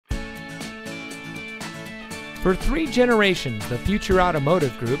For 3 generations, the Future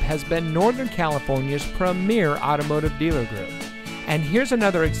Automotive Group has been Northern California's premier automotive dealer group. And here's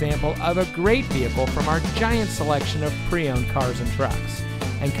another example of a great vehicle from our giant selection of pre-owned cars and trucks,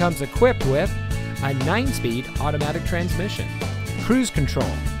 and comes equipped with a 9-speed automatic transmission, cruise control,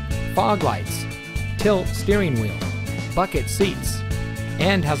 fog lights, tilt steering wheel, bucket seats,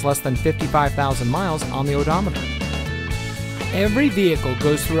 and has less than 55,000 miles on the odometer. Every vehicle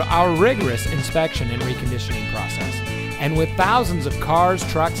goes through our rigorous inspection and reconditioning process, and with thousands of cars,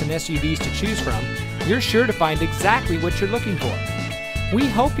 trucks, and SUVs to choose from, you're sure to find exactly what you're looking for. We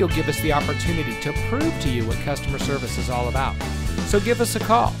hope you'll give us the opportunity to prove to you what customer service is all about. So give us a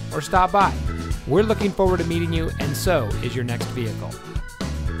call or stop by. We're looking forward to meeting you, and so is your next vehicle.